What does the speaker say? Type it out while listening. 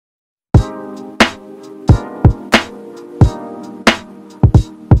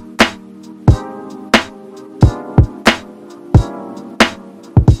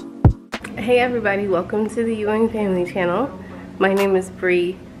Hey everybody, welcome to the Ewing family channel. My name is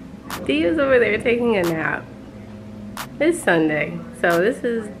Bree. Dee is over there taking a nap. It's Sunday, so this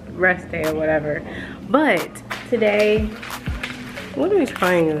is rest day or whatever. But today, what are we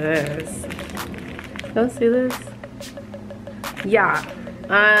trying this? Y'all see this? Yeah.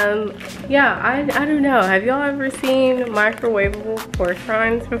 I don't know. Have y'all ever seen microwavable pork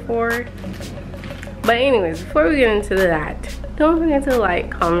rinds before? But anyways, before we get into that, don't forget to like,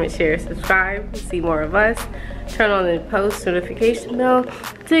 comment, share, subscribe to see more of us. Turn on the post notification bell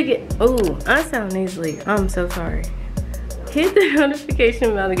to get, oh, I sound nasally. I'm so sorry. Hit the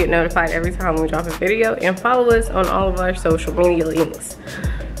notification bell to get notified every time we drop a video, and follow us on all of our social media links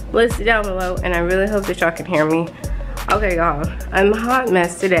listed down below. And I really hope that y'all can hear me. Okay, y'all, I'm a hot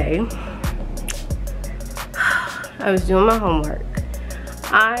mess today. I was doing my homework.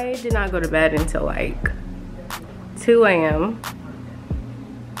 I did not go to bed until like 2 a.m.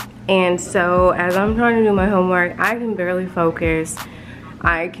 And so as I'm trying to do my homework, I can barely focus.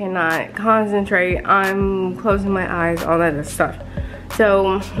 I cannot concentrate. I'm closing my eyes, all that stuff.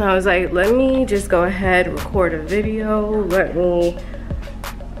 So I was like, let me just go ahead, record a video. Let me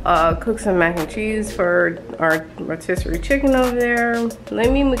cook some mac and cheese for our rotisserie chicken over there. Let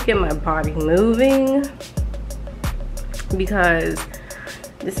me get my body moving, because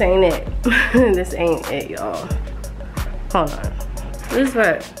this ain't it. This ain't it, y'all. Hold on. This is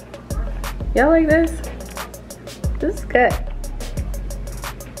what. Y'all like this? This is good.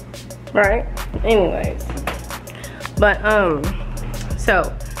 Right? Anyways. But,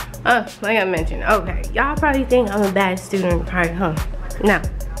 so, like I mentioned, okay, y'all probably think I'm a bad student, probably, huh? No.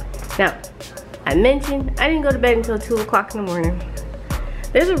 I mentioned I didn't go to bed until 2 o'clock in the morning.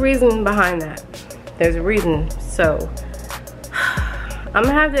 There's a reason behind that. There's a reason. So, I'm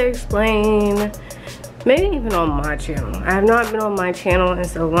gonna have to explain, maybe even on my channel. I have not been on my channel in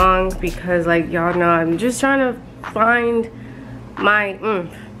so long because, like, y'all know, I'm just trying to find my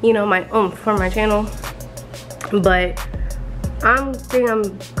my oomph for my channel. But I think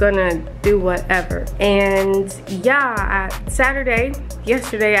I'm gonna do whatever. And yeah,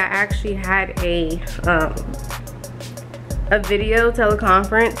 yesterday I actually had a video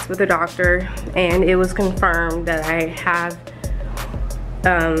teleconference with a doctor, and it was confirmed that I have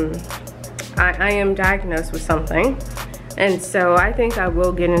I am diagnosed with something. And so I think I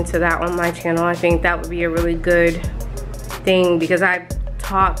will get into that on my channel. I think that would be a really good thing, because I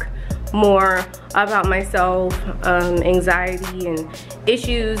talk more about myself, anxiety and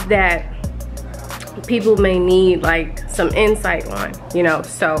issues that people may need like some insight on, you know.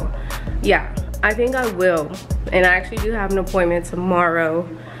 So yeah, I think I will. And I actually do have an appointment tomorrow,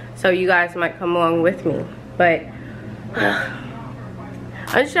 so you guys might come along with me. But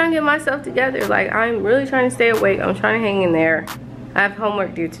I'm just trying to get myself together. Like, I'm really trying to stay awake. I'm trying to hang in there. I have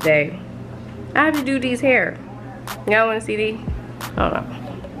homework due today. I have to do Dee's hair. Y'all want to see Dee? Hold on.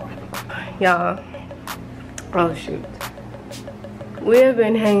 Y'all. Oh, shoot. We have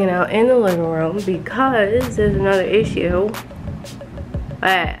been hanging out in the living room because there's another issue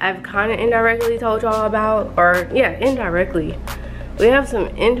I've kind of indirectly told y'all about. Or, yeah, indirectly. We have some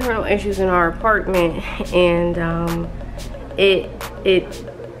internal issues in our apartment, and it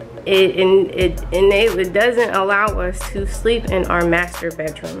doesn't allow us to sleep in our master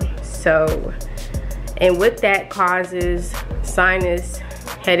bedroom. So, and with that causes sinus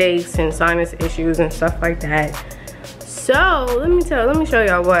headaches and sinus issues and stuff like that. So let me show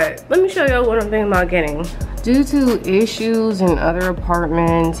y'all what I'm thinking about getting. Due to issues in other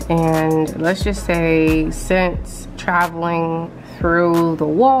apartments, and let's just say since traveling through the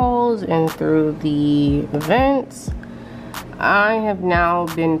walls and through the vents, I have now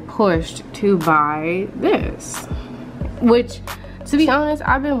been pushed to buy this, which, to be honest,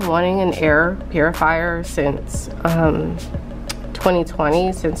 I've been wanting an air purifier since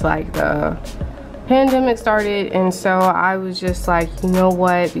 2020, since like the pandemic started. And so I was just like, you know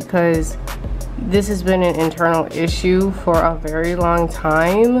what, because this has been an internal issue for a very long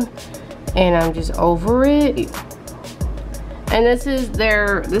time, and I'm just over it. And this is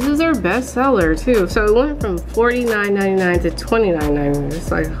their best seller too. So it went from $49.99 to $29.99.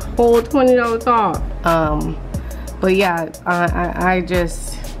 It's like a whole $20 off. But yeah,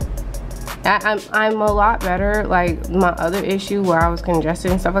 I'm a lot better. Like my other issue where I was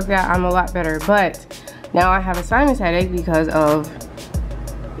congested and stuff like that, I'm a lot better. But now I have a sinus headache because of,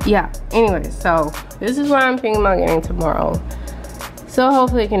 yeah. Anyways, so this is what I'm thinking about getting tomorrow. So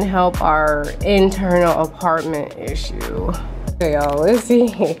hopefully it can help our internal apartment issue. Okay, y'all, let's see.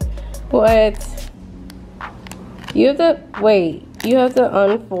 What? You have to, wait, you have to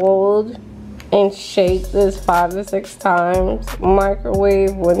unfold and shake this 5 to 6 times.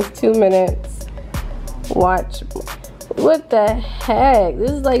 Microwave 1 to 2 minutes. Watch. What the heck?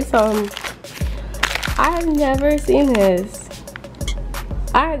 This is like some, I've never seen this.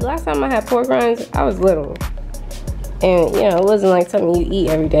 Last time I had pork rinds, I was little. And you know, it wasn't like something you eat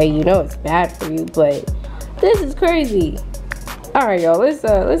every day. You know it's bad for you, but this is crazy. All right, y'all, let's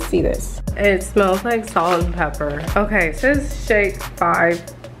see this. It smells like salt and pepper. Okay, it says shake 5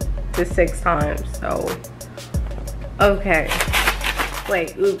 to 6 times, so. Okay.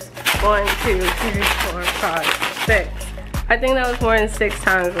 Wait, oops. 1, 2, 3, 4, 5, 6. I think that was more than 6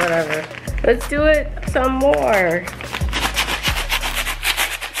 times, whatever. Let's do it some more.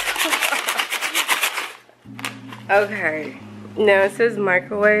 Okay, now it says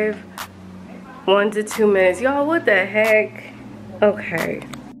microwave 1 to 2 minutes. Y'all, what the heck? Okay.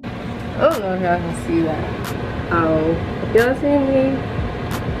 I don't know if y'all can see that. Oh, y'all see me?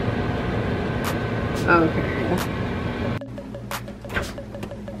 Okay.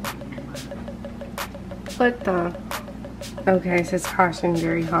 What the? Okay, it says caution,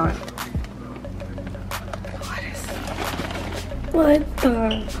 very hot. What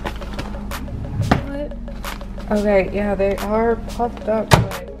the? What? Okay, yeah, they are puffed up,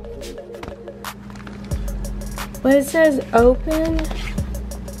 but it says open.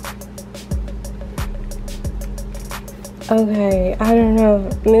 Okay, I don't know.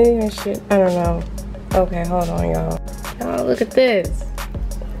 Maybe I should, I don't know. Okay, hold on, y'all. Y'all, look at this.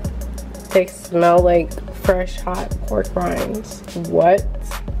 They smell like fresh, hot pork rinds. What?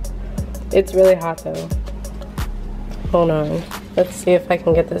 It's really hot, though. Hold on. Let's see if I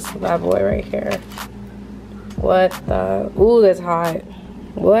can get this bad boy right here. What the? Ooh, that's hot.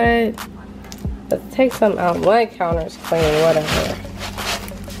 What? Let's take some out. My counter's clean, whatever.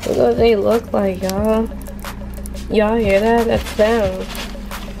 Look what they look like, y'all. Y'all hear that? That's them.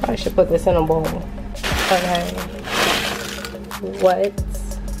 I should put this in a bowl. Okay. What?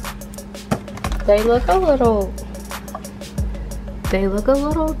 They look a little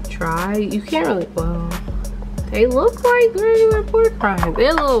dry. You can't really, well, they look like regular pork rinds.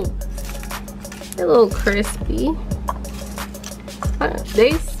 They're a little crispy. I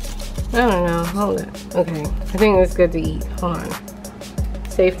don't know. Hold on. Okay. I think it's good to eat. Hold on.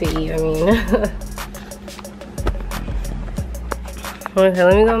 Safe to eat, I mean. Okay,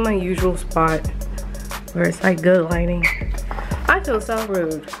 let me go to my usual spot where it's like good lighting. I feel so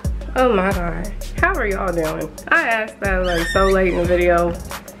rude. Oh my god. How are y'all doing? I asked that like so late in the video.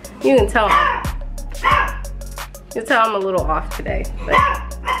 You can tell I'm a little off today. But,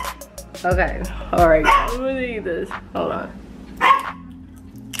 okay. Alright. I'm gonna eat this. Hold on.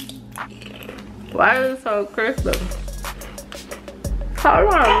 Why is it so crispy?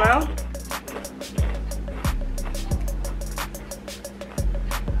 Hold on, man.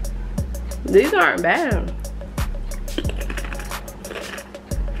 These aren't bad.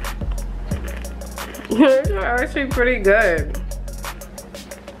 These are actually pretty good.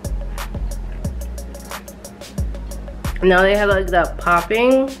 Now they have like that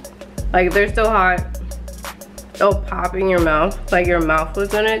popping, like they're still hot. It'll pop in your mouth, like your mouth was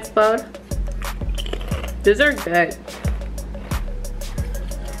gonna explode. These are good.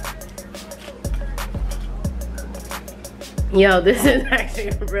 Yo, this is actually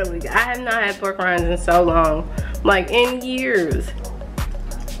really good. I have not had pork rinds in so long, like in years.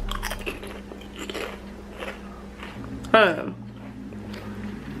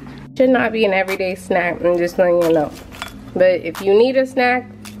 Should not be an everyday snack, I'm just letting you know. But if you need a snack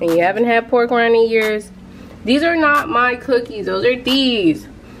and you haven't had pork rind in years, these are not my cookies, those are these.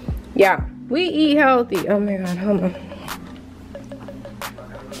 Yeah, we eat healthy. Oh my god, hold on.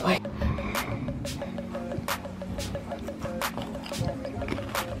 Wait.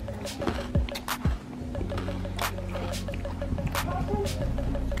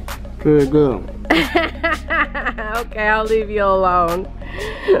 Good. Okay, I'll leave you alone.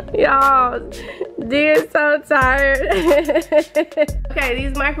 Y'all, Dee's so tired. Okay,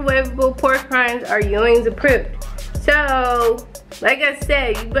 these microwavable pork rinds are Ewing's approved. So, like I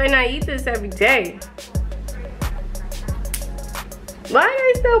said, you better not eat this every day. Why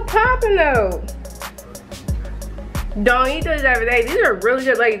are they still popping though? Don't eat those every day. These are really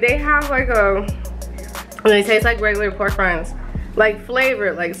good. Like, they have like they taste like regular pork rinds. Like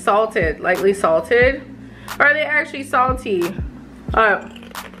flavored, like salted, lightly salted. Or are they actually salty?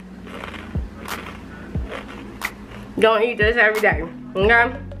 Don't eat this every day,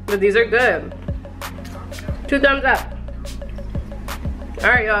 okay? But these are good. 2 thumbs up. All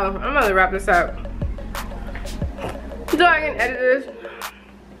right, y'all, I'm gonna wrap this up so I can edit this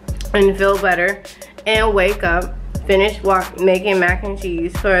and feel better and wake up finish making mac and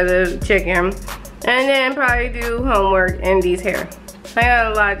cheese for the chicken, and then probably do homework and Dee's hair. I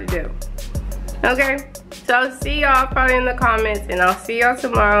got a lot to do. Okay, so I'll see y'all probably in the comments, and I'll see y'all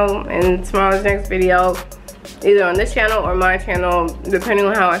tomorrow in tomorrow's next video, either on this channel or my channel, depending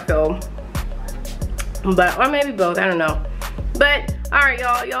on how I feel. But, or maybe both, I don't know. But, alright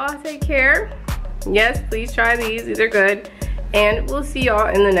y'all take care. Yes, please try these are good. And we'll see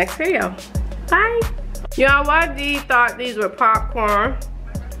y'all in the next video. Bye. Y'all, why Dee thought these were popcorn?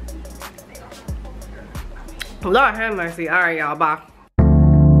 Lord have mercy. Alright y'all, bye.